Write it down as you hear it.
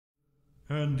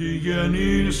Εν τη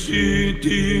γεννήση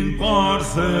την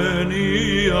παρθενίανε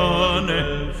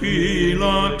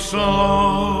φύλαξας,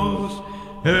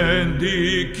 εν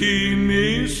τη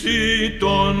κοιμήση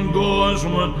των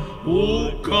κόσμων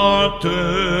ου κατέλειπες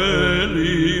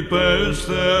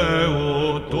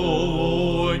Θεοτόκε,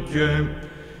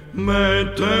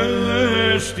 μετέστης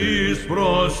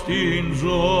προς την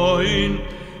ζωήν,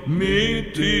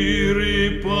 μητήρ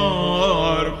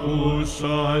υπάρχουσα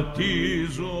τη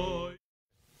ζωή.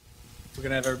 We're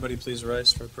going to have everybody please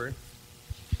rise for prayer.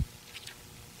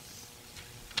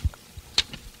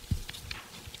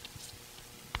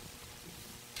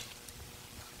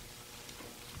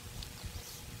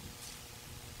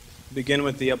 Begin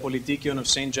with the Apolitikion of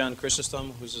St. John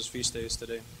Chrysostom, whose his feast day is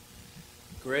today.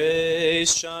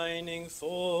 Grace shining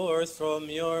forth from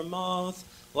your mouth,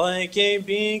 like a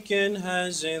beacon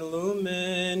has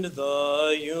illumined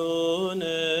the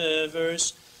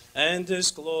universe, and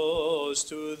disclosed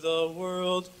to the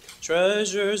world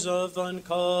treasures of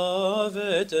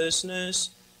uncovetousness,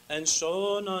 and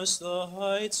shown us the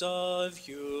heights of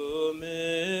humility.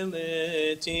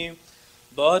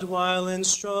 But while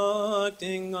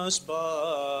instructing us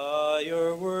by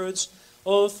your words,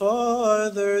 O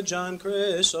Father John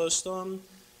Chrysostom,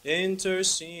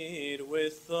 intercede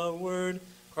with the word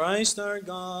Christ our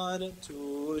God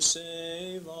to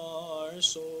save our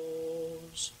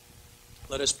souls.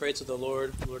 Let us pray to the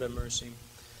Lord. Lord, have mercy.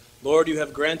 Lord, you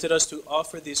have granted us to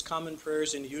offer these common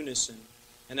prayers in unison,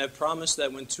 and have promised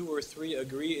that when 2 or 3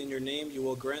 agree in your name, you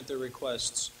will grant their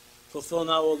requests. Fulfill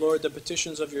now, O Lord, the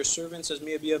petitions of your servants as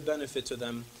may be of benefit to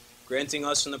them, granting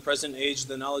us in the present age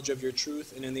the knowledge of your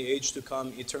truth, and in the age to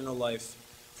come eternal life.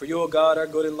 For you, O God,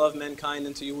 are good and love mankind,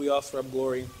 and to you we offer up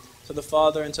glory, to the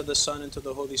Father, and to the Son, and to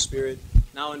the Holy Spirit,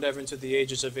 now and ever, and to the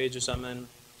ages of ages. Amen.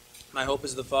 My hope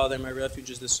is the Father, my refuge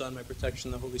is the Son, my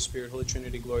protection the Holy Spirit. Holy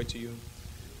Trinity, glory to you.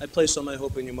 I place all my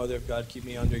hope in you, Mother of God. Keep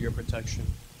me under your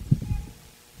protection.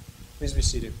 Please be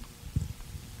seated.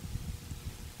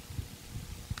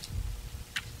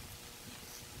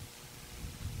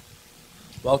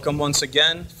 Welcome once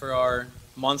again for our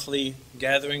monthly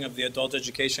gathering of the Adult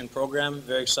Education Program.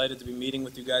 Very excited to be meeting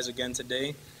with you guys again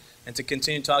today and to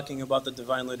continue talking about the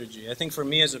Divine Liturgy. I think for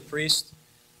me as a priest,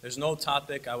 there's no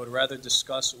topic I would rather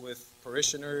discuss with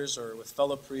parishioners or with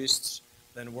fellow priests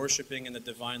than worshiping in the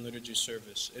Divine Liturgy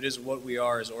service. It is what we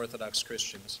are as Orthodox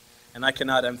Christians, and I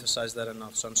cannot emphasize that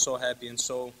enough. So I'm so happy and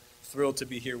so thrilled to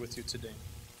be here with you today.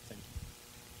 Thank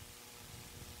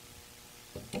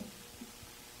you.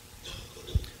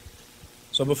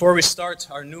 So before we start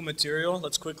our new material,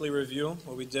 let's quickly review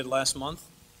what we did last month.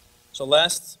 So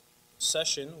last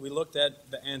session, we looked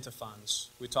at the antiphons.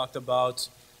 We talked about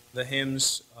the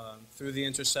hymns through the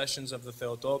intercessions of the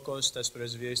Theotokos, Tes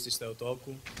Presvies tis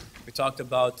Theotokou. We talked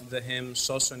about the hymn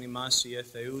Soson imasi e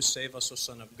Theou, Save us, O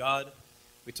Son of God.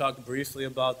 We talked briefly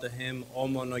about the hymn O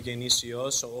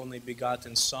Monogenisios, O Only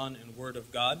Begotten Son and Word of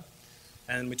God.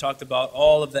 And we talked about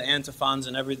all of the antiphons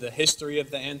and the history of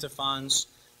the antiphons,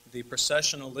 the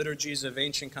processional liturgies of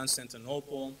ancient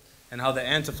Constantinople, and how the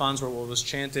antiphons were what was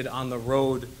chanted on the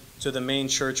road to the main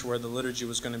church where the liturgy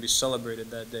was going to be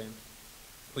celebrated that day.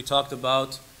 We talked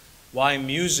about why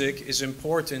music is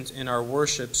important in our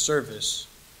worship service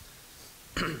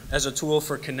as a tool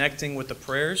for connecting with the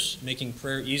prayers, making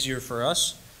prayer easier for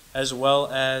us, as well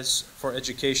as for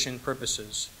education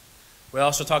purposes. We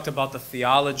also talked about the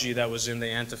theology that was in the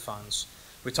antiphons.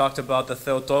 We talked about the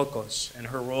Theotokos and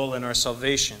her role in our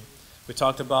salvation. We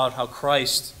talked about how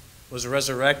Christ was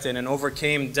resurrected and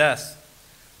overcame death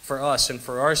for us and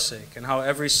for our sake, and how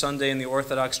every Sunday in the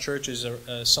Orthodox Church is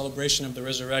a celebration of the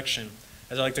resurrection,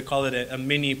 as I like to call it, a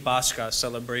mini Pascha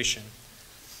celebration.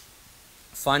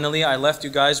 Finally, I left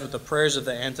you guys with the prayers of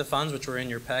the antiphons, which were in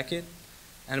your packet,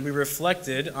 and we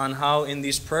reflected on how in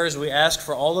these prayers we ask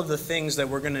for all of the things that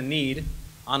we're going to need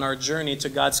on our journey to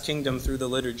God's kingdom through the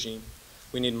liturgy.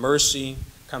 We need mercy,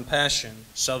 compassion,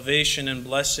 salvation and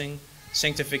blessing,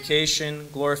 sanctification,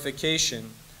 glorification,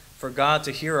 for God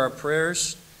to hear our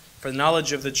prayers, for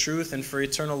knowledge of the truth, and for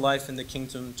eternal life in the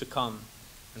kingdom to come.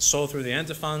 And so through the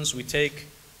antiphons, we take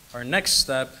our next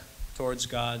step towards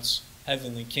God's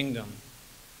heavenly kingdom.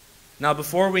 Now,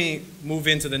 before we move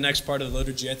into the next part of the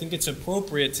liturgy, I think it's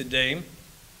appropriate today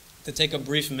to take a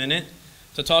brief minute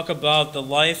to talk about the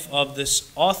life of this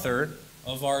author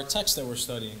of our text that we're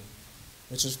studying,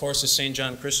 which of course is St.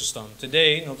 John Chrysostom.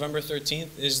 Today, November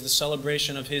 13th, is the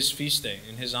celebration of his feast day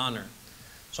in his honor.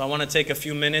 So I want to take a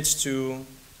few minutes to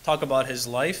talk about his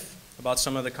life, about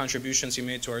some of the contributions he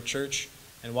made to our church,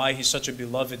 and why he's such a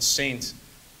beloved saint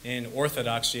in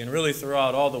Orthodoxy and really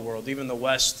throughout all the world. Even the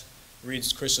West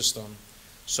reads Chrysostom.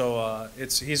 So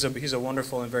he's a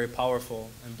wonderful and very powerful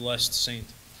and blessed saint.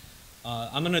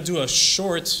 I'm going to do a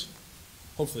short,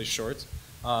 hopefully short,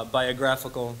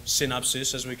 biographical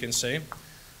synopsis, as we can say.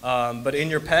 But in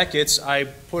your packets, I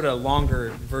put a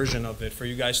longer version of it for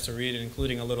you guys to read,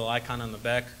 including a little icon on the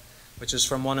back, which is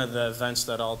from one of the events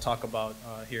that I'll talk about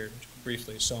here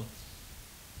briefly. So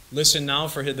listen now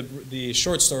for the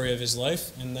short story of his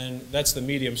life, and then that's the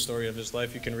medium story of his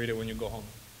life. You can read it when you go home.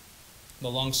 The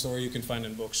long story you can find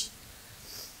in books.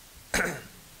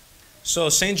 So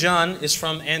St. John is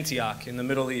from Antioch in the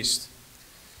Middle East.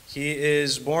 He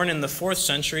is born in the 4th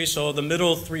century, so the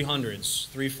middle 300s,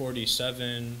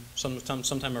 347,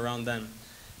 sometime around then.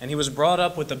 And he was brought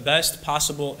up with the best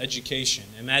possible education.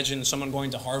 Imagine someone going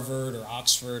to Harvard or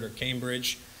Oxford or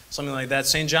Cambridge, something like that.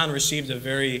 St. John received a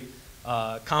very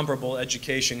comparable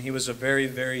education. He was a very,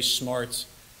 very smart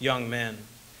young man.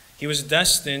 He was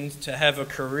destined to have a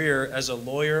career as a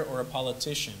lawyer or a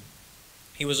politician.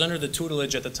 He was under the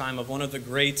tutelage at the time of one of the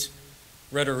great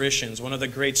rhetoricians, one of the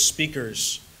great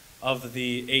speakers of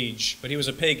the age. But he was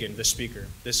a pagan, the speaker,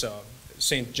 this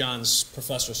St. John's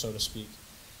professor, so to speak.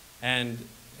 And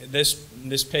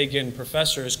this pagan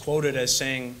professor is quoted as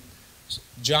saying,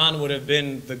 John would have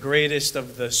been the greatest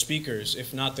of the speakers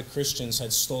if not the Christians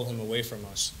had stole him away from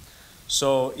us.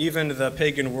 So even the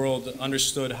pagan world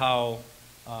understood how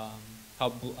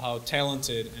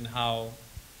talented and how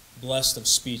blessed of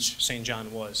speech St.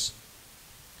 John was.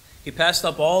 He passed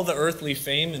up all the earthly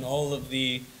fame and all of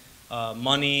the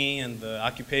money and the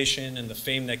occupation and the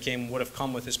fame that would have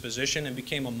come with his position, and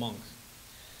became a monk.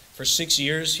 For 6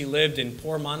 years he lived in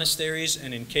poor monasteries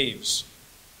and in caves.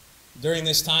 During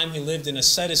this time he lived in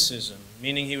asceticism,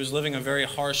 meaning he was living a very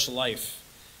harsh life.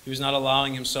 He was not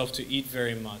allowing himself to eat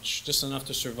very much, just enough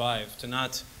to survive, to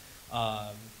not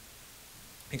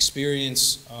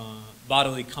experience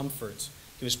bodily comfort.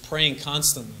 He was praying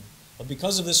constantly. But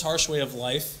because of this harsh way of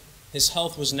life, his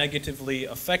health was negatively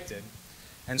affected.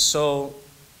 And so,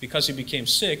 because he became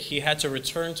sick, he had to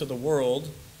return to the world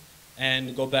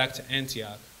and go back to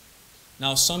Antioch.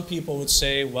 Now, some people would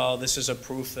say, well, this is a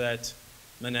proof that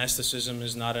monasticism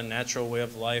is not a natural way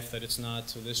of life, that it's not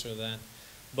this or that.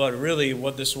 But really,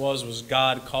 what this was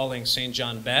God calling St.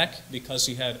 John back because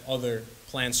he had other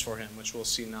plans for him, which we'll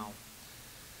see now.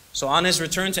 So on his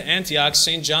return to Antioch,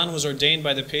 St. John was ordained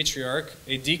by the patriarch,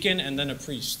 a deacon, and then a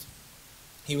priest.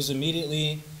 He was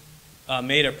immediately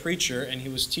made a preacher, and he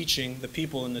was teaching the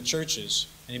people in the churches,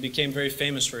 and he became very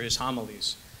famous for his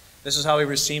homilies. This is how he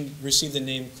received the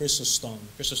name Chrysostom.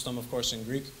 Chrysostom, of course, in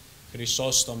Greek,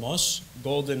 Chrysostomos,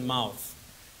 golden mouth.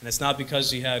 And it's not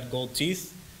because he had gold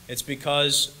teeth, it's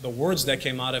because the words that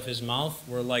came out of his mouth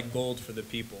were like gold for the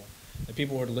people. The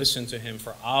people would listen to him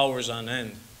for hours on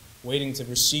end, waiting to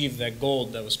receive that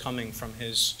gold that was coming from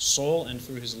his soul and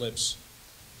through his lips.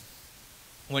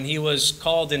 When he was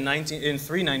called in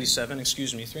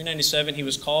 397, he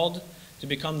was called to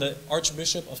become the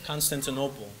Archbishop of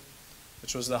Constantinople,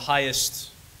 which was the highest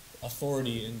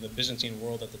authority in the Byzantine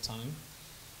world at the time.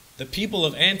 The people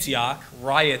of Antioch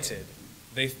rioted.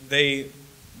 They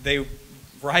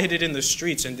rioted in the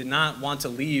streets and did not want to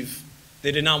leave.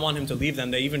 They did not want him to leave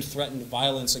them. They even threatened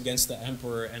violence against the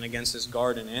emperor and against his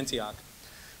guard in Antioch.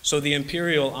 So the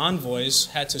imperial envoys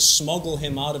had to smuggle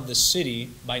him out of the city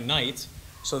by night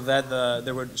so that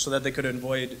they could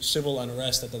avoid civil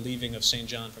unrest at the leaving of St.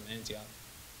 John from Antioch.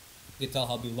 You can tell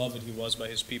how beloved he was by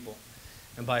his people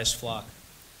and by his flock.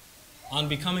 On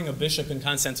becoming a bishop in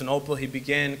Constantinople, he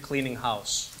began cleaning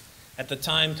house. At the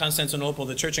time,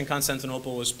 the church in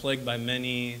Constantinople was plagued by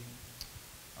many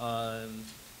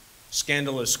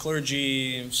scandalous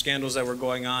clergy, scandals that were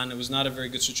going on. It was not a very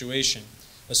good situation.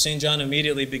 But St. John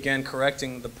immediately began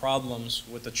correcting the problems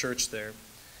with the church there.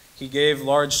 He gave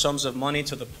large sums of money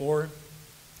to the poor.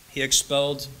 He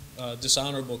expelled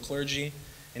dishonorable clergy,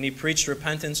 and he preached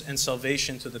repentance and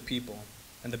salvation to the people,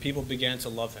 and the people began to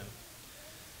love him.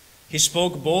 He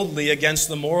spoke boldly against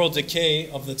the moral decay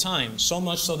of the time, so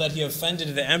much so that he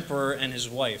offended the emperor and his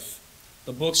wife.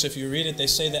 The books, if you read it, they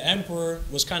say the emperor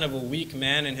was kind of a weak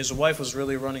man and his wife was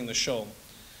really running the show.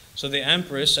 So the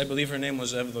empress, I believe her name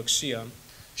was Evdoxia,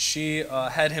 she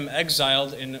had him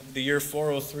exiled in the year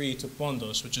 403 to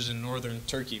Pondos, which is in northern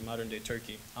Turkey, modern-day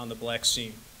Turkey, on the Black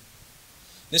Sea.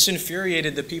 This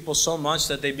infuriated the people so much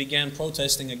that they began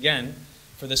protesting again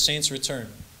for the saint's return.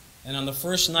 And on the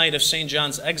first night of St.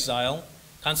 John's exile,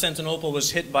 Constantinople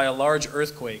was hit by a large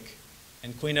earthquake.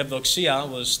 And Queen Evdoxia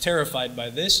was terrified by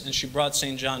this, and she brought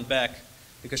St. John back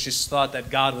because she thought that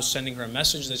God was sending her a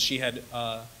message that she had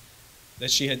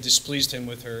displeased him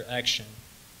with her action.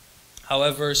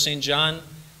 However, St. John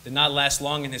did not last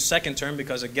long in his second term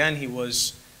because, again, he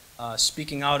was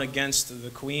speaking out against the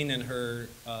queen and her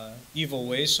evil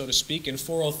ways, so to speak, in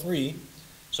 403.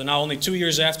 So now only 2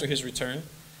 years after his return,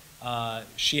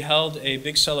 she held a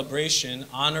big celebration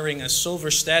honoring a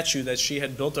silver statue that she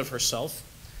had built of herself,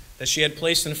 that she had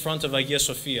placed in front of Hagia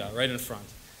Sophia, right in front.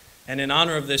 And in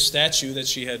honor of this statue that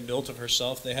she had built of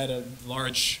herself, they had a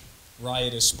large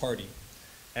riotous party.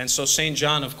 And so St.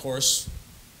 John, of course,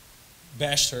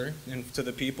 bashed her to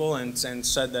the people and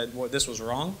said that this was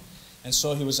wrong. And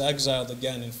so he was exiled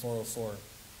again in 404.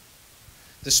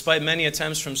 Despite many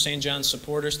attempts from St. John's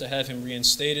supporters to have him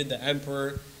reinstated, the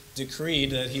emperor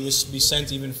decreed that he was be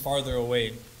sent even farther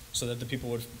away so that the people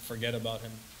would forget about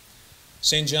him.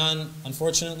 St. John,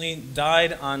 unfortunately,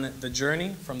 died on the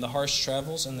journey from the harsh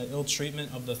travels and the ill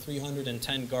treatment of the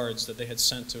 310 guards that they had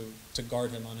sent to guard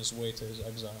him on his way to his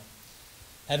exile.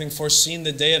 Having foreseen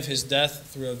the day of his death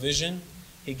through a vision,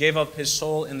 he gave up his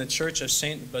soul in the church of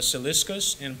St.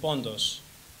 Basiliscus in Pontos.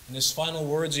 And his final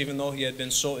words, even though he had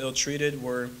been so ill-treated,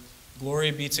 were,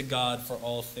 "Glory be to God for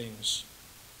all things."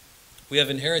 We have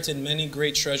inherited many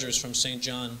great treasures from St.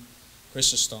 John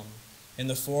Chrysostom in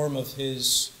the form of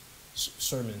his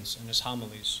sermons and his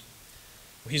homilies.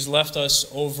 He's left us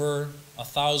over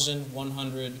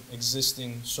 1,100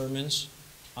 existing sermons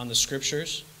on the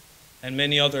scriptures and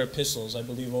many other epistles, I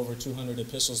believe over 200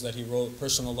 epistles that he wrote,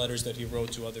 personal letters that he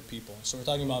wrote to other people. So we're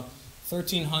talking about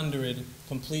 1,300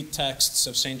 complete texts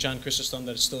of St. John Chrysostom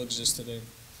that still exist today.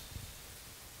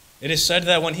 It is said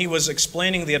that when he was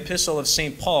explaining the epistle of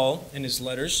St. Paul in his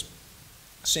letters,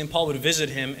 St. Paul would visit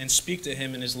him and speak to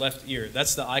him in his left ear.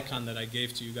 That's the icon that I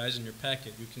gave to you guys in your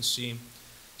packet. You can see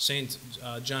St.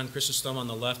 John Chrysostom on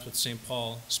the left with St.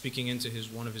 Paul speaking into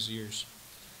one of his ears.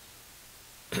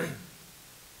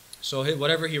 So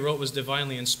whatever he wrote was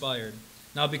divinely inspired.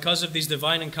 Now, because of these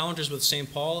divine encounters with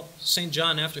St. Paul, St.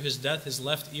 John, after his death, his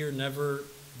left ear never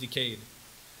decayed.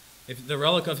 If the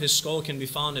relic of his skull can be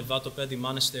found at Vatopedi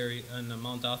Monastery in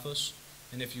Mount Athos,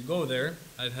 and if you go there,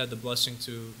 I've had the blessing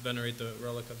to venerate the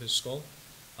relic of his skull.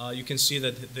 You can see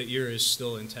that the ear is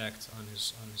still intact on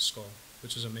his skull,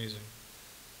 which is amazing.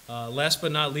 Last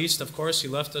but not least, of course, he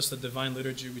left us the divine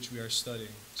liturgy which we are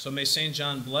studying. So may St.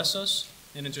 John bless us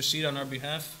and intercede on our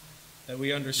behalf, that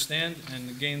we understand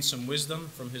and gain some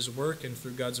wisdom from his work and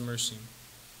through God's mercy.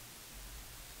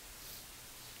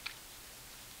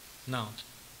 Now,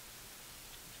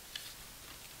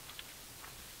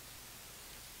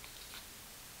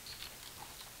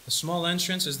 the small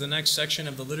entrance is the next section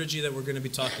of the liturgy that we're going to be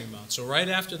talking about. So right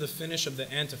after the finish of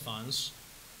the antiphons,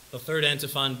 the third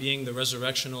antiphon being the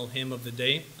resurrectional hymn of the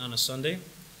day on a Sunday,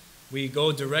 we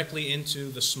go directly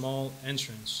into the small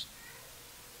entrance.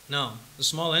 Now, the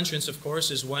small entrance, of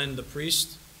course, is when the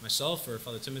priest, myself or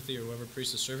Father Timothy or whoever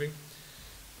priest is serving,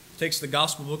 takes the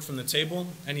gospel book from the table,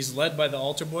 and he's led by the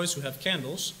altar boys who have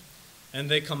candles, and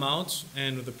they come out,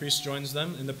 and the priest joins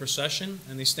them in the procession,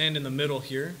 and they stand in the middle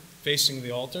here, facing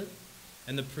the altar,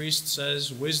 and the priest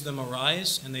says, "Wisdom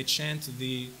arise," and they chant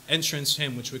the entrance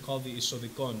hymn, which we call the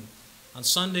Isodikon. On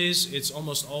Sundays, it's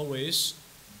almost always,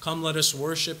 "Come, let us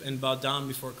worship and bow down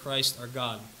before Christ our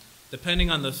God." Depending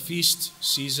on the feast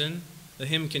season, the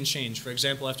hymn can change. For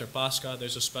example, after Pascha,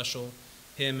 there's a special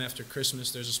hymn. After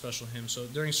Christmas, there's a special hymn. So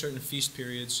during certain feast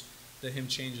periods, the hymn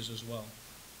changes as well.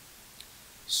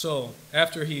 So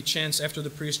after the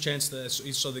priest chants the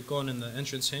Isodikon in the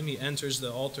entrance hymn, he enters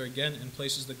the altar again and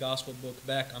places the gospel book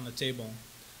back on the table.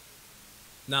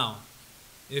 Now,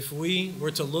 if we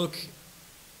were to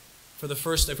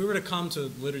come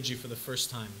to liturgy for the first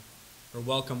time, or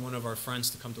welcome one of our friends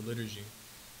to come to liturgy,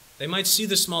 they might see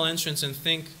the small entrance and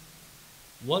think,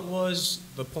 what was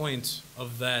the point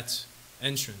of that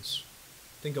entrance?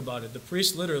 Think about it. The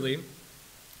priest literally, in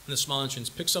the small entrance,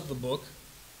 picks up the book,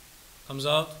 comes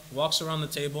out, walks around the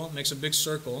table, makes a big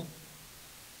circle,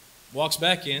 walks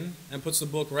back in, and puts the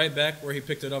book right back where he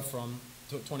picked it up from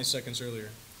 20 seconds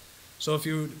earlier. So if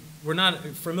you were not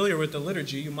familiar with the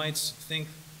liturgy, you might think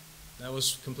that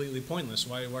was completely pointless.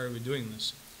 Why are we doing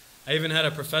this? I even had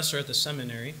a professor at the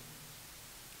seminary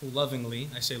who lovingly,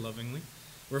 I say lovingly,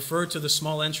 referred to the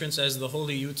small entrance as the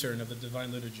holy U-turn of the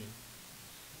Divine Liturgy,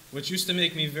 which used to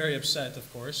make me very upset,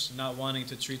 of course, not wanting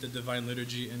to treat the Divine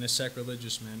Liturgy in a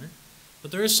sacrilegious manner. But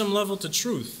there is some level to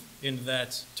truth in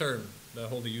that term, the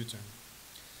holy U-turn,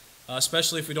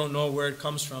 especially if we don't know where it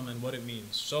comes from and what it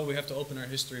means. So we have to open our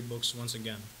history books once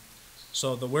again.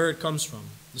 So where it comes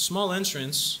from. The small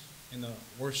entrance in the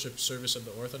worship service of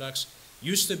the Orthodox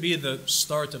used to be the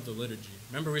start of the liturgy.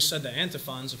 Remember we said the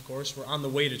antiphons, of course, were on the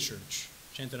way to church,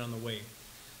 chanted on the way.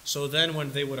 So then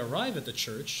when they would arrive at the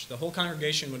church, the whole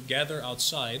congregation would gather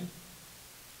outside,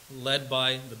 led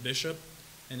by the bishop,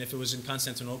 and if it was in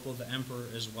Constantinople, the emperor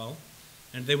as well.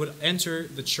 And they would enter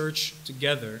the church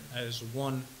together as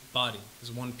one body,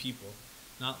 as one people.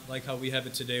 Not like how we have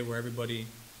it today where everybody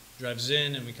drives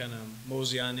in and we kind of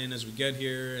mosey on in as we get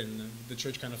here, and the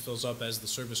church kind of fills up as the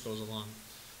service goes along.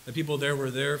 The people there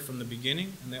were there from the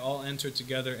beginning, and they all entered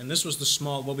together, and this was the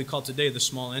small, what we call today the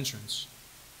small entrance.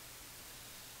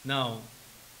 Now,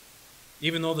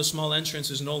 even though the small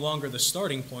entrance is no longer the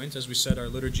starting point, as we said, our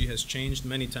liturgy has changed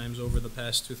many times over the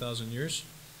past 2,000 years.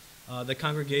 The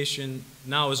congregation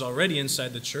now is already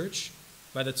inside the church.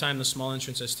 By the time the small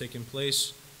entrance has taken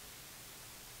place,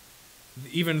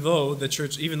 even though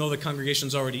the congregation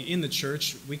is already in the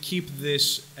church, we keep the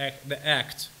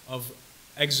act of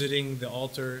exiting the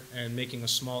altar and making a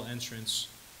small entrance,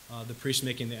 the priest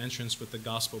making the entrance with the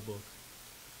gospel book.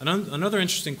 Another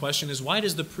interesting question is, why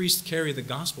does the priest carry the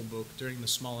gospel book during the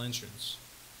small entrance?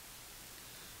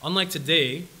 Unlike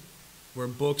today, where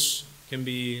books can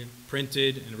be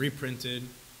printed and reprinted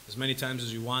as many times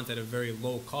as you want at a very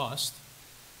low cost,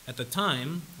 at the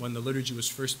time when the liturgy was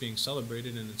first being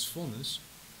celebrated in its fullness,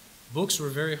 books were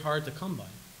very hard to come by.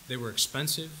 They were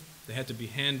expensive. They had to be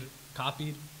hand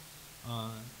copied.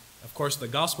 Of course, the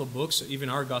gospel books, even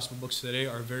our gospel books today,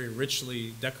 are very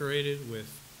richly decorated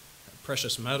with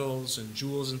precious metals and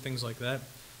jewels and things like that.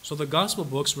 So the gospel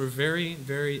books were very,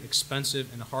 very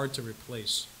expensive and hard to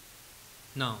replace.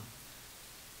 Now,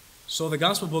 so the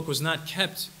gospel book was not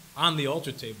kept on the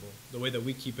altar table the way that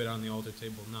we keep it on the altar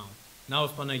table now. Now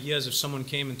with Panagias, if someone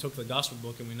came and took the gospel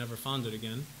book and we never found it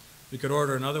again, we could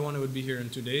order another one. It would be here in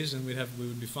 2 days, and we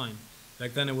would be fine.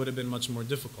 Back then, it would have been much more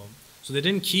difficult. So they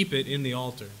didn't keep it in the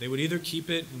altar. They would either keep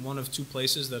it in one of two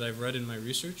places that I've read in my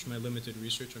research, my limited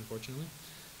research, unfortunately.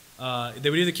 They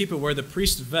would either keep it where the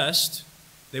priest's vest,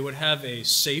 they would have a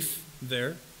safe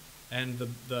there, and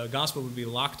the gospel would be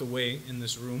locked away in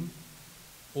this room,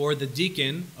 or the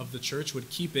deacon of the church would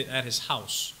keep it at his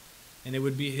house, and it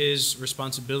would be his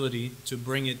responsibility to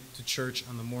bring it to church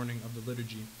on the morning of the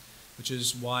liturgy, which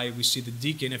is why we see the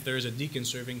deacon, if there is a deacon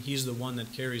serving, he's the one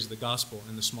that carries the gospel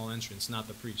in the small entrance, not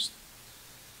the priest.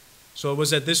 So it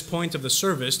was at this point of the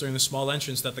service, during the small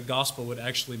entrance, that the gospel would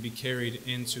actually be carried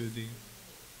into the...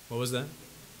 What was that?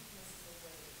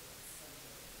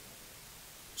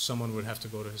 Someone would have to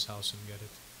go to his house and get it.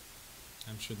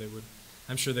 I'm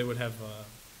sure they would have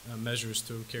measures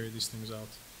to carry these things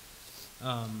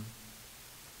out.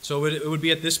 So it would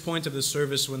be at this point of the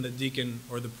service when the deacon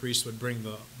or the priest would bring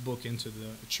the book into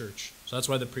the church. So that's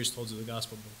why the priest holds the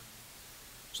gospel book.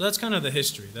 So that's kind of the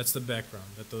history. That's the background.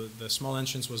 That the small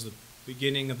entrance was the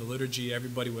beginning of the liturgy.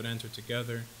 Everybody would enter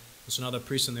together. So now the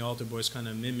priest and the altar boys kind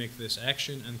of mimic this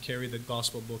action and carry the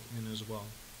gospel book in as well.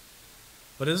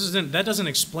 But that doesn't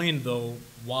explain, though,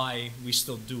 why we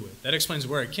still do it. That explains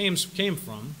where it came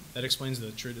from. That explains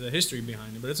the history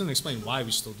behind it. But it doesn't explain why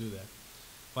we still do that.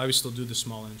 Why we still do the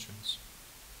small entrance.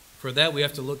 For that, we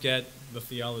have to look at the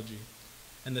theology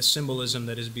and the symbolism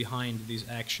that is behind these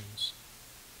actions.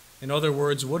 In other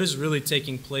words, what is really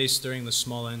taking place during the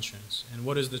small entrance? And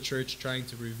what is the church trying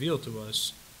to reveal to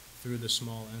us through the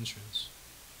small entrance?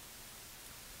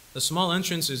 The small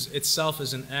entrance itself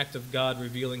is an act of God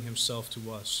revealing himself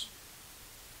to us.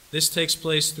 This takes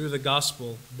place through the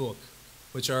gospel book,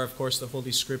 which are, of course, the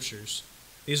Holy Scriptures.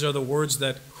 These are the words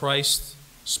that Christ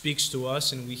speaks to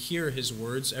us, and we hear his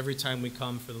words every time we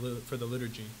come for the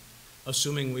liturgy,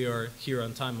 assuming we are here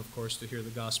on time, of course, to hear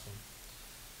the gospel.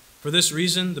 For this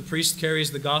reason, the priest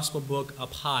carries the gospel book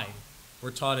up high.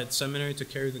 We're taught at seminary to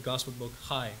carry the gospel book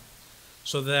high,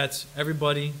 so that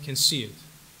everybody can see it.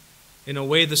 In a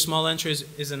way, the small entrance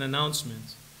is an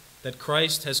announcement that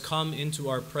Christ has come into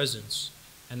our presence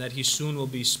and that he soon will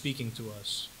be speaking to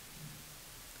us.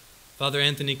 Father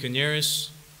Anthony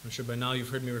Canieris, I'm sure by now you've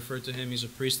heard me refer to him. He's a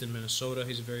priest in Minnesota.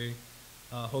 He's a very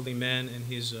holy man, and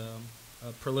he's a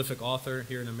prolific author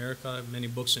here in America. Many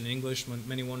books in English,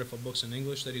 many wonderful books in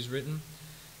English that he's written.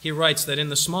 He writes that in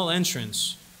the small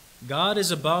entrance, God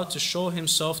is about to show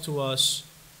himself to us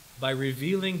by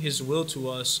revealing his will to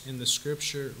us in the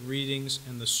scripture readings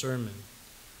and the sermon.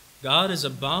 God is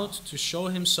about to show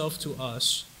himself to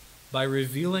us by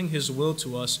revealing his will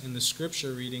to us in the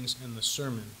scripture readings and the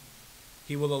sermon.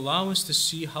 He will allow us to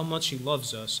see how much he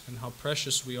loves us and how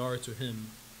precious we are to him.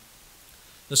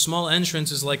 The small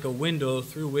entrance is like a window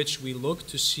through which we look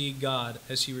to see God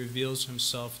as he reveals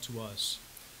himself to us.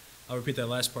 I'll repeat that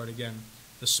last part again.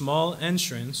 The small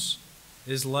entrance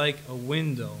is like a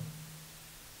window.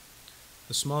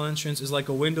 The small entrance is like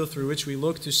a window through which we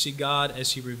look to see God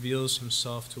as he reveals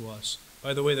himself to us.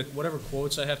 By the way, whatever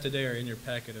quotes I have today are in your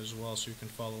packet as well, so you can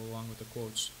follow along with the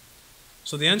quotes.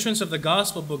 So the entrance of the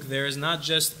gospel book there is not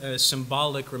just a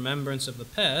symbolic remembrance of the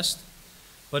past,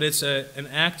 but it's an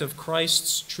act of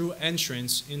Christ's true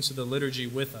entrance into the liturgy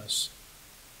with us.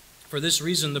 For this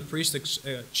reason, the priest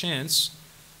chants,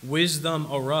 "Wisdom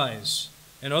arise."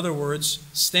 In other words,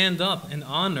 stand up and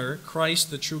honor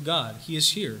Christ the true God. He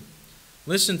is here.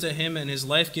 Listen to him and his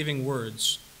life-giving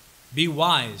words. Be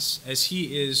wise as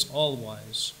he is all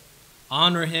wise.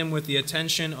 Honor him with the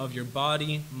attention of your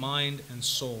body, mind, and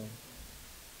soul.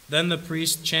 Then the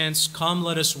priest chants, "Come,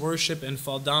 let us worship and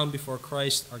fall down before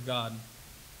Christ our God."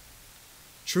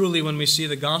 Truly, when we see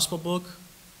the gospel book,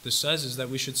 this says is that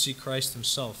we should see Christ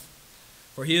himself,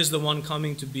 for he is the one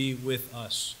coming to be with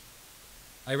us.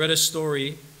 I read a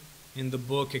story in the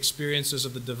book Experiences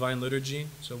of the Divine Liturgy.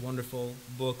 It's a wonderful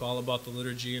book all about the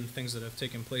liturgy and things that have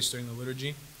taken place during the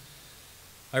liturgy.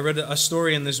 I read a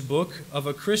story in this book of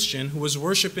a Christian who was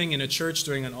worshiping in a church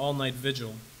during an all-night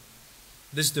vigil.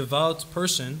 This devout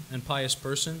person and pious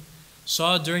person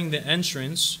saw during the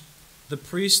entrance the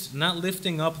priest not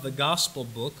lifting up the gospel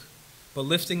book, but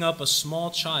lifting up a small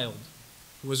child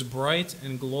who was bright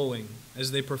and glowing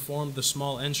as they performed the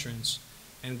small entrance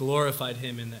and glorified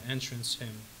him in the entrance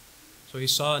hymn. So he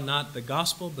saw not the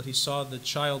gospel, but he saw the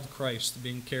child Christ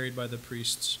being carried by the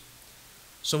priests.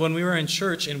 So when we were in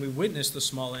church and we witnessed the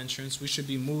small entrance, we should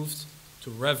be moved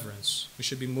to reverence. We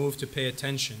should be moved to pay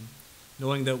attention,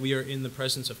 knowing that we are in the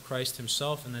presence of Christ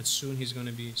himself and that soon he's going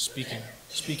to be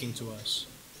speaking to us.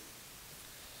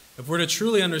 If we're to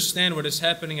truly understand what is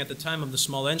happening at the time of the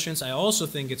small entrance, I also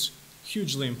think it's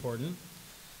hugely important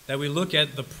that we look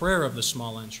at the prayer of the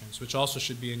small entrance, which also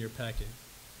should be in your packet.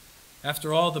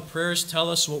 After all, the prayers tell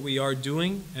us what we are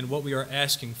doing and what we are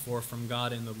asking for from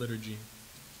God in the liturgy.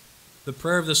 The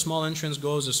prayer of the small entrance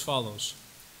goes as follows.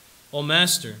 O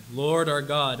Master, Lord our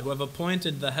God, who have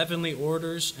appointed the heavenly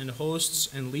orders and hosts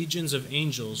and legions of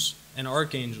angels and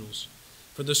archangels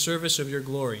for the service of your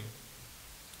glory,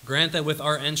 grant that with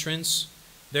our entrance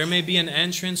there may be an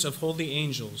entrance of holy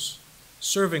angels,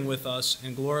 serving with us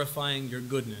and glorifying your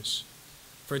goodness.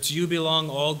 For to you belong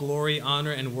all glory,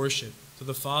 honor, and worship, to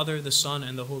the Father, the Son,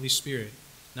 and the Holy Spirit,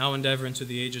 now and ever, and to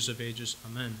the ages of ages.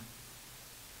 Amen.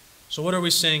 So what are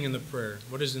we saying in the prayer?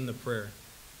 What is in the prayer?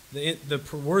 The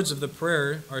words of the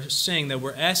prayer are saying that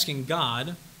we're asking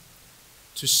God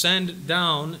to send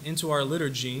down into our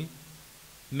liturgy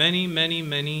many, many,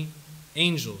 many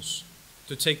angels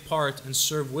to take part and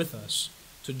serve with us,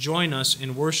 to join us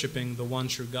in worshiping the one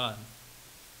true God.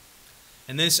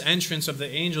 And this entrance of the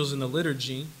angels in the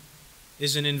liturgy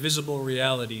is an invisible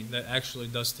reality that actually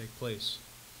does take place.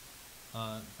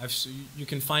 You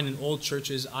can find in old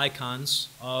churches icons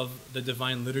of the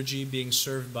divine liturgy being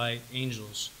served by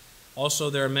angels. Also,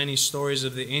 there are many stories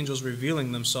of the angels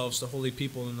revealing themselves to holy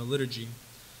people in the liturgy.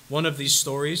 One of these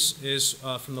stories is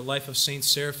from the life of Saint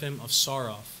Seraphim of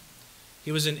Sarov.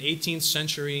 He was an 18th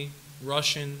century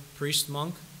Russian priest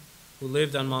monk who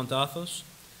lived on Mount Athos.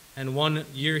 And one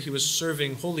year he was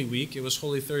serving Holy Week, it was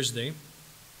Holy Thursday,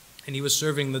 and he was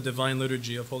serving the Divine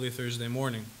Liturgy of Holy Thursday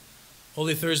morning.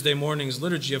 Holy Thursday morning's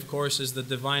liturgy, of course, is the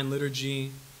Divine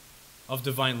Liturgy of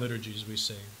Divine Liturgies, we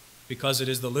say, because it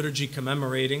is the liturgy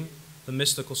commemorating the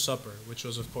mystical supper, which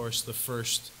was, of course, the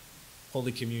first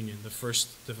Holy Communion, the first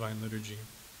Divine Liturgy.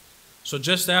 So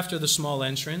just after the small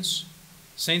entrance,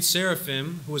 Saint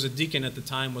Seraphim, who was a deacon at the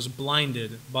time, was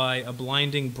blinded by a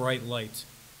blinding bright light.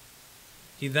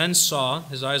 He then saw,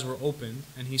 his eyes were opened,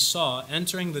 and he saw,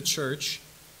 entering the church,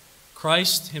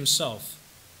 Christ himself,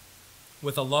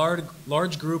 with a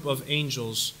large group of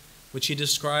angels, which he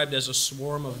described as a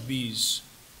swarm of bees.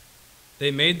 They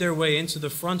made their way into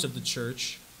the front of the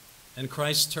church, and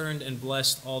Christ turned and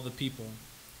blessed all the people.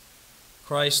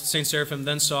 Saint Seraphim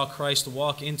then saw Christ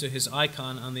walk into his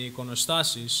icon on the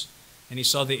iconostasis, and he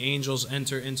saw the angels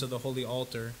enter into the holy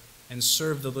altar and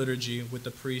serve the liturgy with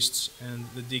the priests and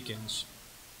the deacons.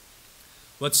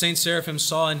 What Saint Seraphim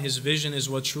saw in his vision is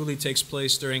what truly takes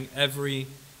place during every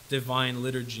divine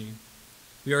liturgy.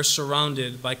 We are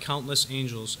surrounded by countless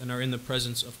angels and are in the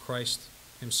presence of Christ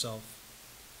himself.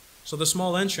 So the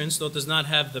small entrance, though it does not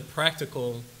have the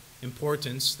practical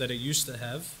importance that it used to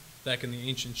have back in the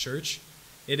ancient church,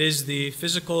 it is the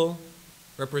physical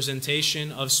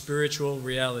representation of spiritual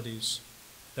realities,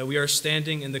 that we are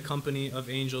standing in the company of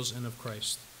angels and of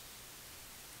Christ.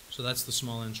 So that's the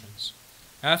small entrance.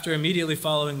 After immediately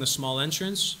following the small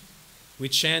entrance, we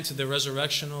chant the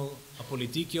resurrectional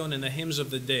apolitikion and the hymns of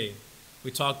the day. We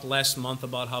talked last month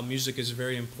about how music is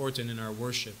very important in our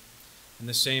worship. And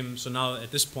the same, so now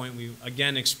at this point we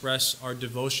again express our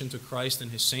devotion to Christ and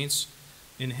his saints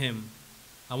in hymn.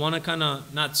 I want to kind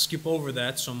of not skip over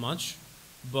that so much,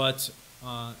 but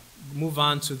move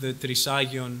on to the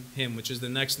Trisagion hymn, which is the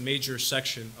next major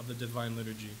section of the Divine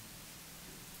Liturgy.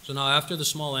 So now after the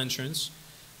small entrance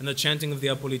and the chanting of the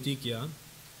Apolitikia,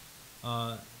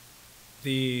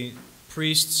 the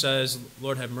priest says,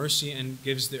 Lord have mercy, and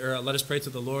gives let us pray to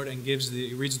the Lord, and reads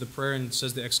the prayer and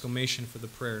says the exclamation for the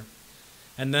prayer.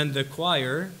 And then the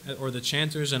choir, or the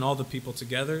chanters and all the people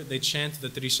together, they chant the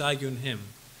Trisagion hymn,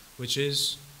 which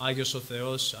is Agios o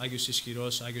Theos, Agios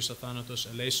Ischiros, Agios Athanatos,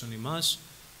 eleison imas,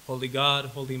 Holy God,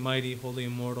 Holy Mighty, Holy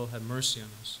Immortal, have mercy on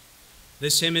us.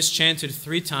 This hymn is chanted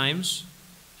 3 times,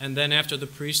 and then after the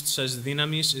priest says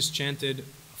Dynamis is chanted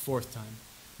a 4th time.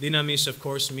 Dynamis, of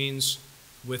course, means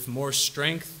with more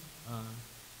strength,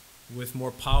 with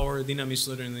more power. Dynamis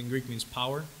literally in Greek means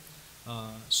power.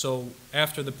 So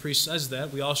after the priest says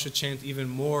that, we all should chant even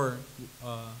more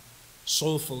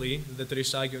soulfully the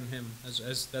Trisagion hymn,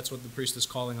 as that's what the priest is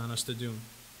calling on us to do.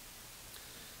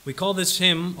 We call this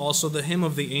hymn also the Hymn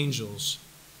of the Angels.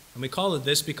 And we call it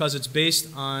this because it's based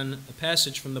on a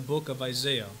passage from the book of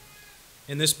Isaiah.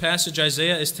 In this passage,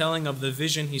 Isaiah is telling of the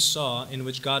vision he saw in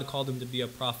which God called him to be a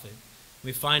prophet.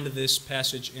 We find this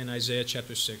passage in Isaiah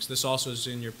chapter 6. This also is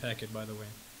in your packet, by the way.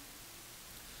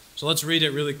 So let's read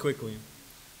it really quickly.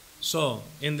 So,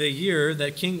 in the year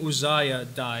that King Uzziah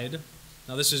died,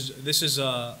 now this is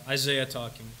Isaiah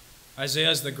talking.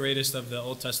 Isaiah is the greatest of the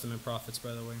Old Testament prophets,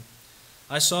 by the way.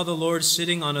 I saw the Lord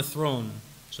sitting on a throne.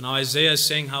 So now Isaiah is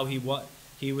saying how he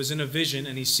was in a vision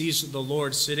and he sees the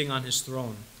Lord sitting on his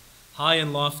throne, high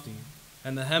and lofty,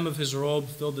 and the hem of his robe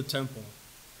filled the temple.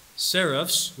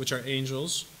 Seraphs, which are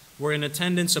angels, were in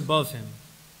attendance above him.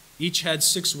 Each had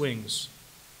 6 wings.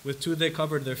 With 2 they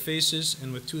covered their faces,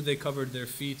 and with 2 they covered their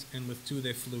feet, and with 2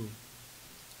 they flew.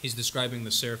 He's describing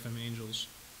the seraphim angels.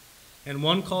 And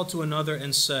one called to another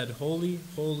and said, Holy,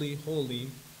 holy, holy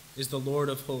is the Lord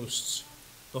of hosts.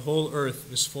 The whole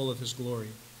earth is full of his glory.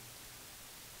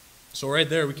 So right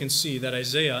there we can see that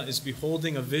Isaiah is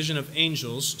beholding a vision of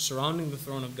angels surrounding the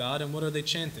throne of God, and what are they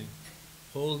chanting?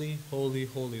 Holy, holy,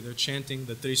 holy. They're chanting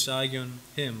the Trisagion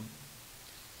hymn.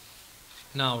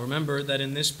 Now, remember that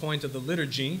in this point of the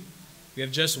liturgy, we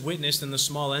have just witnessed in the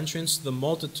small entrance the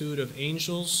multitude of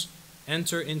angels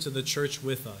enter into the church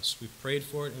with us. We've prayed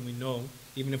for it, and we know,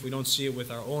 even if we don't see it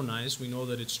with our own eyes, we know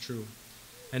that it's true.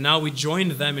 And now we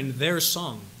joined them in their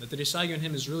song. The Trisagion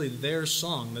hymn is really their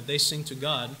song that they sing to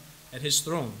God at his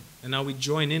throne. And now we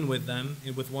join in with them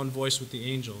with one voice with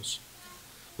the angels.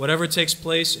 Whatever takes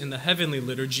place in the heavenly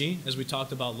liturgy, as we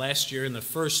talked about last year in the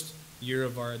first year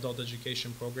of our adult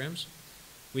education programs,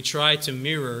 we try to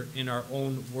mirror in our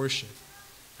own worship.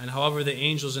 And however the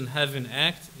angels in heaven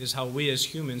act is how we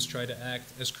as humans try to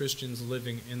act as Christians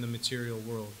living in the material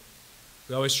world.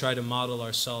 We always try to model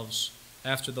ourselves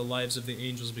after the lives of the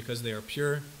angels because they are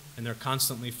pure and they're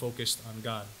constantly focused on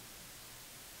God.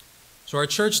 So our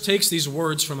church takes these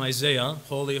words from Isaiah,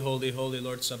 Holy, holy, holy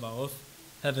Lord Sabaoth,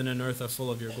 heaven and earth are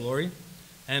full of your glory,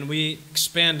 and we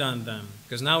expand on them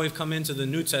because now we've come into the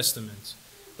New Testament.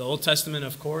 The Old Testament,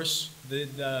 of course,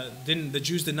 the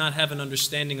Jews did not have an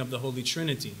understanding of the Holy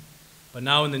Trinity. But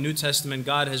now in the New Testament,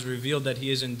 God has revealed that he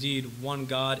is indeed one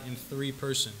God in 3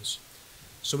 persons.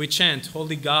 So we chant,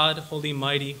 Holy God, Holy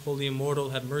Mighty, Holy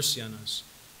Immortal, have mercy on us.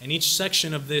 And each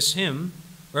section of this hymn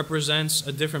represents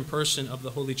a different person of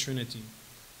the Holy Trinity.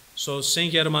 So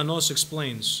St. Germanos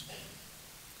explains,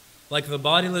 like the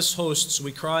bodiless hosts,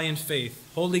 we cry in faith,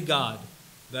 Holy God,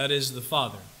 that is the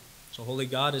Father. So Holy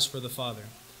God is for the Father.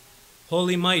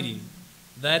 Holy Mighty,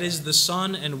 that is the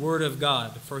Son and Word of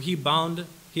God, for he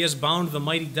has bound the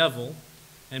mighty devil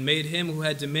and made him who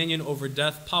had dominion over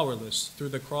death powerless through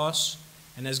the cross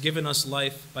and has given us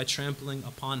life by trampling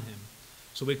upon him.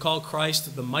 So we call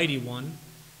Christ the Mighty One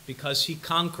because he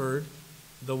conquered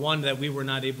the one that we were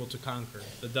not able to conquer,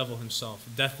 the devil himself,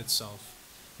 death itself.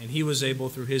 And he was able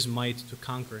through his might to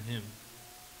conquer him.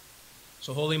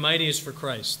 So Holy Mighty is for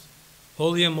Christ.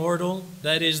 Holy Immortal,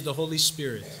 that is the Holy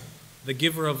Spirit, the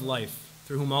giver of life,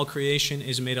 through whom all creation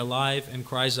is made alive and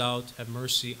cries out, have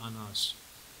mercy on us.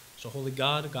 So Holy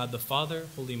God, God the Father,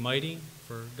 Holy Mighty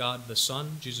for God the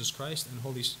Son, Jesus Christ, and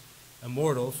Holy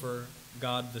Immortal for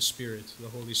God the Spirit, the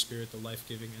Holy Spirit, the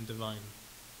life-giving and divine.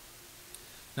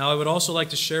 Now I would also like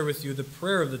to share with you the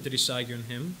prayer of the Trisagion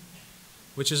hymn,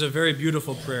 which is a very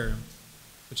beautiful prayer,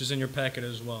 which is in your packet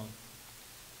as well.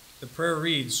 The prayer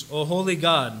reads, O holy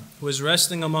God, who is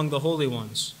resting among the holy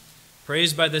ones,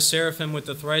 praised by the seraphim with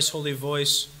the thrice holy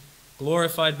voice,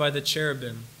 glorified by the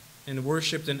cherubim, and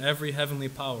worshipped in every heavenly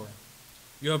power.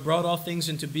 You have brought all things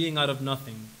into being out of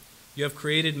nothing. You have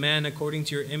created man according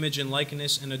to your image and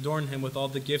likeness and adorned him with all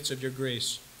the gifts of your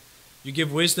grace. You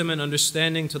give wisdom and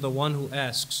understanding to the one who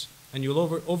asks. and you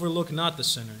will overlook not the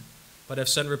sinner, but have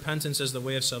sent repentance as the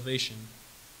way of salvation.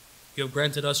 You have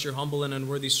granted us, your humble and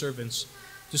unworthy servants,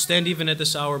 to stand even at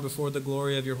this hour before the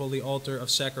glory of your holy altar of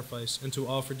sacrifice, and to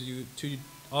offer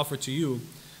to you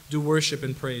due worship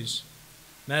and praise.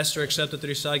 Master, accept the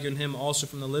Trisagion hymn also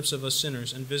from the lips of us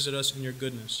sinners, and visit us in your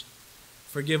goodness.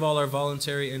 Forgive all our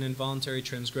voluntary and involuntary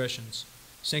transgressions.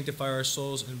 Sanctify our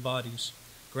souls and bodies.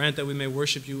 Grant that we may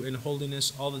worship you in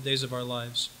holiness all the days of our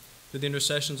lives. Through the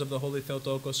intercessions of the Holy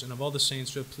Theotokos and of all the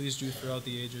saints who have pleased you throughout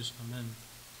the ages. Amen.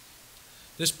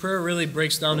 This prayer really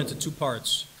breaks down into two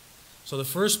parts. So the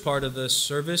first part of this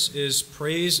service is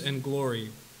praise and glory.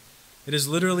 It is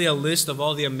literally a list of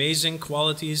all the amazing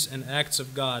qualities and acts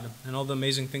of God and all the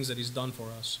amazing things that he's done for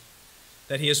us.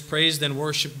 That he is praised and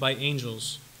worshipped by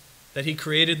angels. That he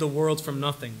created the world from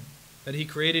nothing. That he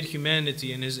created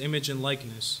humanity in his image and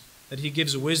likeness. That he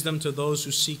gives wisdom to those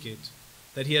who seek it.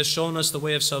 That he has shown us the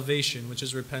way of salvation, which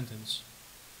is repentance.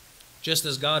 Just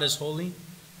as God is holy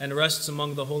and rests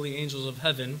among the holy angels of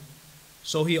heaven,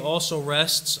 so he also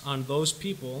rests on those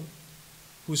people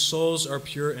whose souls are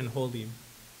pure and holy.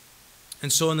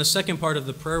 And so in the second part of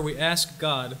the prayer, we ask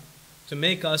God to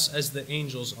make us as the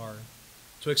angels are,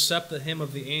 to accept the hymn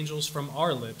of the angels from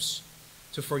our lips,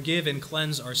 to forgive and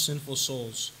cleanse our sinful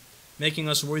souls, making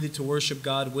us worthy to worship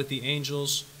God with the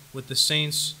angels, with the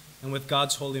saints, and with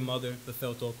God's Holy Mother, the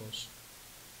Theotokos.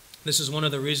 This is one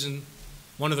of the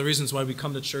reasons why we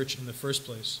come to church in the first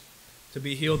place, to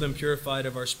be healed and purified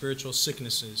of our spiritual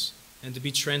sicknesses, and to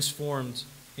be transformed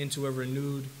into a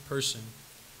renewed person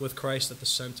with Christ at the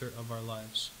center of our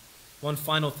lives. One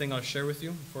final thing I'll share with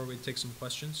you before we take some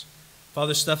questions.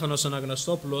 Father Stephanos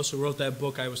Anagnostopoulos, who wrote that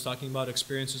book I was talking about,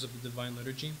 Experiences of the Divine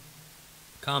Liturgy,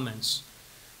 comments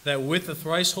that with the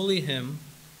thrice holy hymn,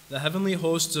 the heavenly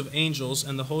hosts of angels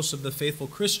and the hosts of the faithful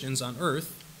Christians on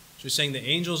earth, so he's saying the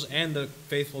angels and the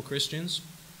faithful Christians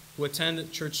who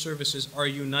attend church services are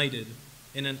united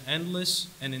in an endless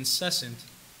and incessant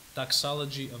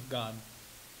doxology of God.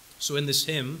 So in this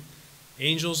hymn,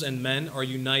 angels and men are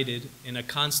united in a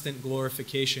constant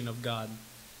glorification of God.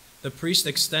 The priest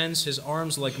extends his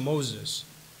arms like Moses,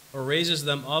 or raises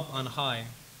them up on high,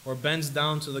 or bends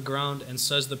down to the ground and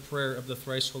says the prayer of the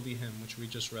thrice holy hymn, which we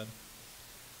just read.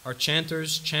 Our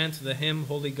chanters chant the hymn,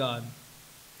 Holy God.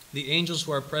 The angels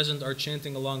who are present are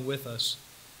chanting along with us,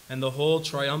 and the whole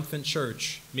triumphant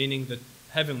church, meaning the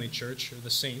heavenly church, or the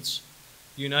saints,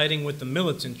 uniting with the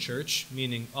militant church,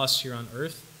 meaning us here on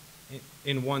earth,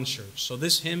 in one church. So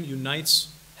this hymn unites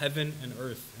heaven and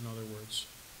earth, in other words.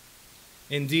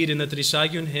 Indeed, in the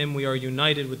Trisagion hymn, we are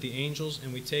united with the angels,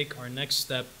 and we take our next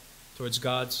step towards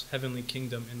God's heavenly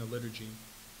kingdom in the liturgy.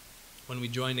 When we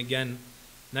join again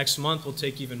next month, we'll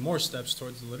take even more steps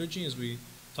towards the liturgy as we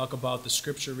talk about the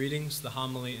scripture readings, the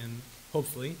homily, and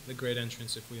hopefully the great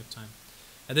entrance if we have time.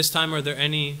 At this time, are there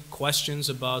any questions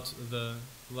about the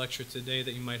lecture today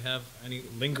that you might have? Any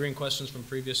lingering questions from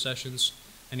previous sessions?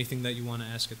 Anything that you want to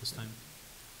ask at this time?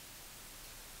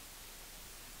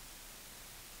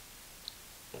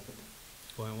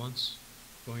 Going once?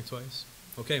 Going twice?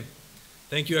 Okay.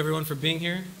 Thank you everyone for being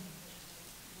here.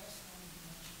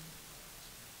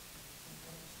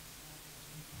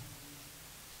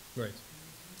 Right.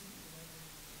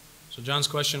 So John's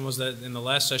question was that in the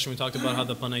last session we talked about how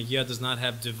the Panagia does not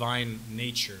have divine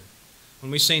nature.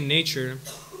 When we say nature,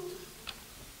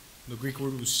 the Greek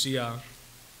word ousia,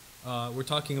 we're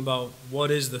talking about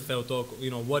what is the Theotokos,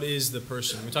 what is the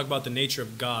person. When we talk about the nature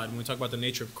of God, when we talk about the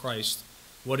nature of Christ,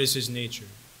 what is his nature?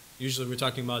 Usually we're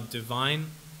talking about divine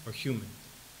or human.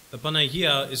 The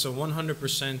Panagia is a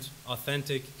 100%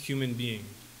 authentic human being.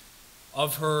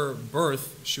 Of her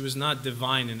birth, she was not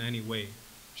divine in any way.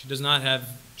 She's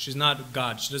not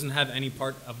God. She doesn't have any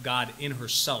part of God in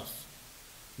herself,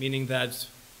 meaning that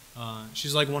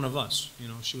she's like one of us.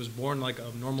 She was born like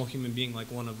a normal human being,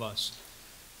 like one of us.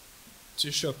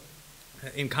 To show,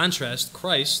 in contrast,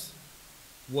 Christ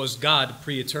was God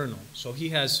pre-eternal. So he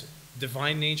has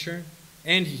divine nature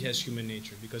and he has human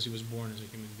nature because he was born as a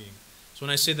human being. So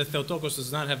when I say that Theotokos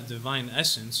does not have a divine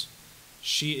essence,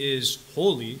 she is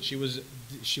holy. She was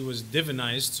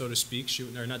divinized, so to speak. She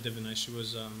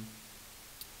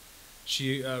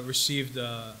received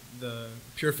the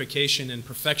purification and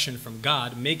perfection from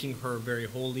God, making her very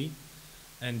holy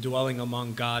and dwelling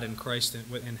among God and Christ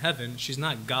in heaven. She's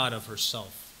not God of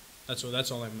herself. That's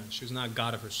all I meant. She's not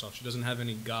God of herself. She doesn't have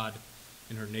any God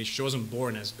in her nature. She wasn't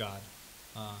born as God.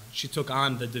 She took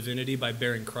on the divinity by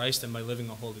bearing Christ and by living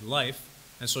a holy life.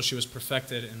 And so she was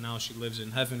perfected, and now she lives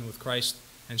in heaven with Christ,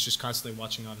 and she's constantly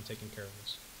watching out and taking care of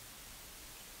us.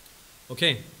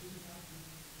 Okay.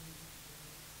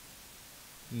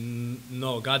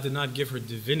 No, God did not give her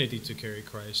divinity to carry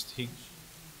Christ.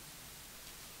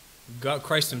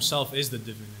 Christ himself is the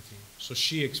divinity. So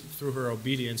she, through her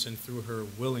obedience and through her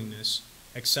willingness,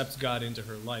 accepts God into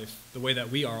her life the way that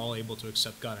we are all able to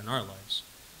accept God in our lives.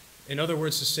 In other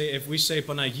words, to say, if we say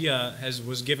Panagia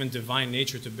was given divine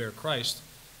nature to bear Christ,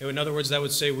 in other words, that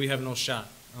would say we have no shot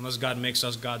unless God makes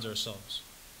us gods ourselves.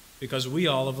 Because we,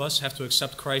 all of us, have to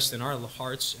accept Christ in our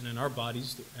hearts and in our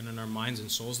bodies and in our minds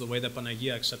and souls the way that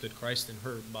Panagia accepted Christ in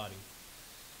her body.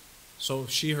 So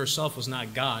she herself was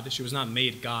not God. She was not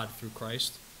made God through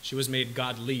Christ. She was made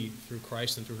godly through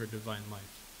Christ and through her divine life.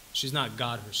 She's not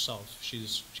God herself. She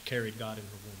carried God in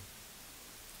her womb.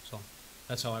 So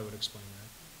that's how I would explain that.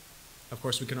 Of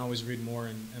course, we can always read more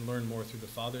and learn more through the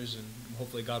fathers, and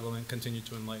hopefully God will continue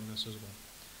to enlighten us as well.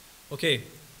 Okay,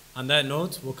 on that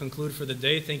note, we'll conclude for the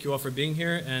day. Thank you all for being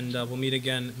here, and we'll meet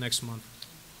again next month.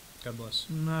 God bless.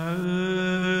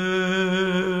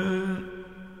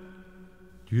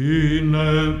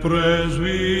 Tine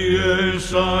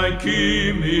presvies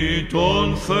ακίμη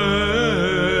των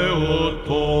Θεοτόκων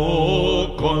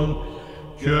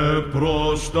και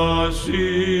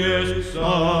προστασίες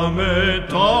αμετάθετων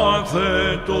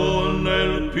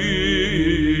ελπίδαν,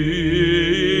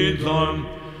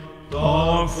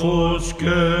 τάφος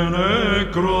και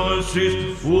νεκρόσεις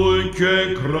που και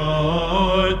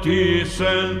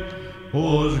κράτησεν,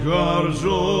 ως γαρ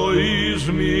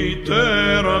ζωής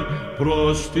μητέρα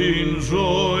προς την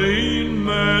ζωήν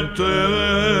μετέστησεν,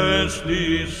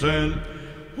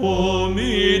 ο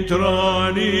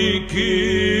μήτρα νικήσας,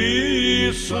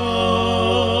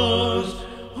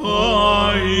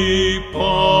 αη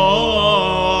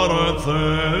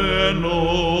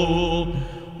Παρθενός.